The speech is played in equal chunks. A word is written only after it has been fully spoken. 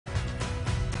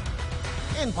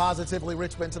In Positively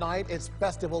Richmond tonight, it's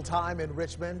festival time in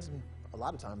Richmond. A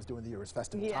lot of times during the year is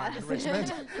festival time in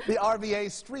Richmond. The RVA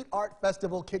Street Art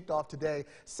Festival kicked off today,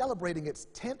 celebrating its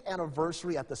 10th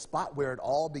anniversary at the spot where it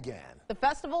all began. The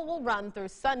festival will run through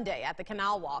Sunday at the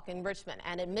Canal Walk in Richmond,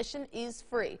 and admission is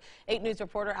free. 8 News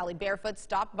reporter Ali Barefoot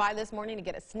stopped by this morning to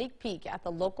get a sneak peek at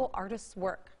the local artists'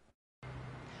 work.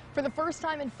 For the first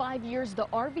time in 5 years, the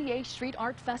RVA Street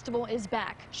Art Festival is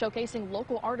back, showcasing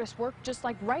local artists' work just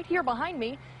like right here behind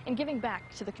me and giving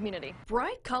back to the community.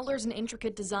 Bright colors and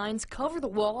intricate designs cover the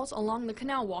walls along the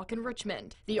Canal Walk in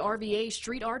Richmond. The RVA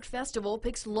Street Art Festival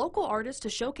picks local artists to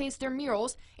showcase their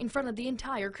murals in front of the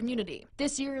entire community.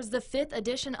 This year is the 5th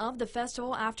edition of the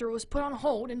festival after it was put on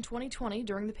hold in 2020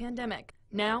 during the pandemic.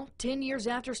 Now, 10 years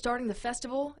after starting the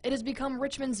festival, it has become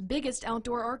Richmond's biggest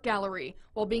outdoor art gallery,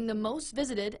 while being the most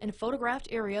visited and photographed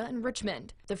area in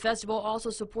Richmond. The festival also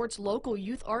supports local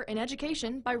youth art and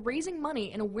education by raising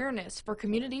money and awareness for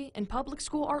community and public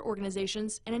school art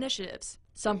organizations and initiatives.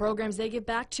 Some programs they give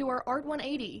back to are Art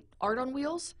 180, Art on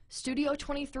Wheels, Studio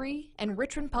 23, and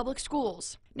Richmond Public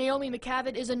Schools. Naomi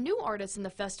McCavitt is a new artist in the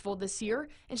festival this year,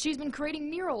 and she's been creating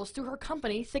murals through her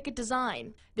company, Thicket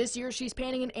Design. This year, she's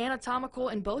painting an anatomical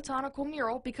and botanical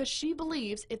mural because she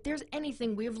believes if there's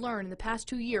anything we have learned in the past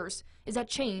 2 years, is that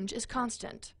change is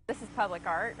constant. This is public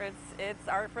art. It's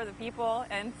art for the people,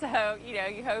 and so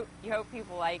you hope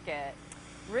people like it.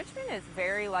 Richmond is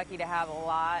very lucky to have a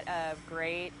lot of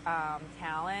great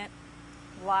talent,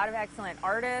 a lot of excellent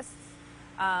artists,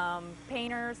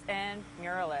 painters, and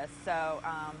muralists. So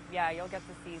yeah, you'll get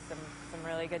to see some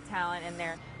really good talent in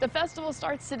there. The festival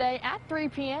starts today at 3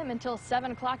 p.m. until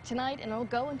 7 o'clock tonight, and it'll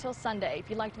go until Sunday. If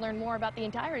you'd like to learn more about the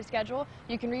entire schedule,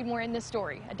 you can read more in this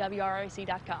story at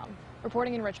WRIC.com.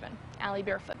 Reporting in Richmond, Ali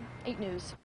Barefoot, 8 News.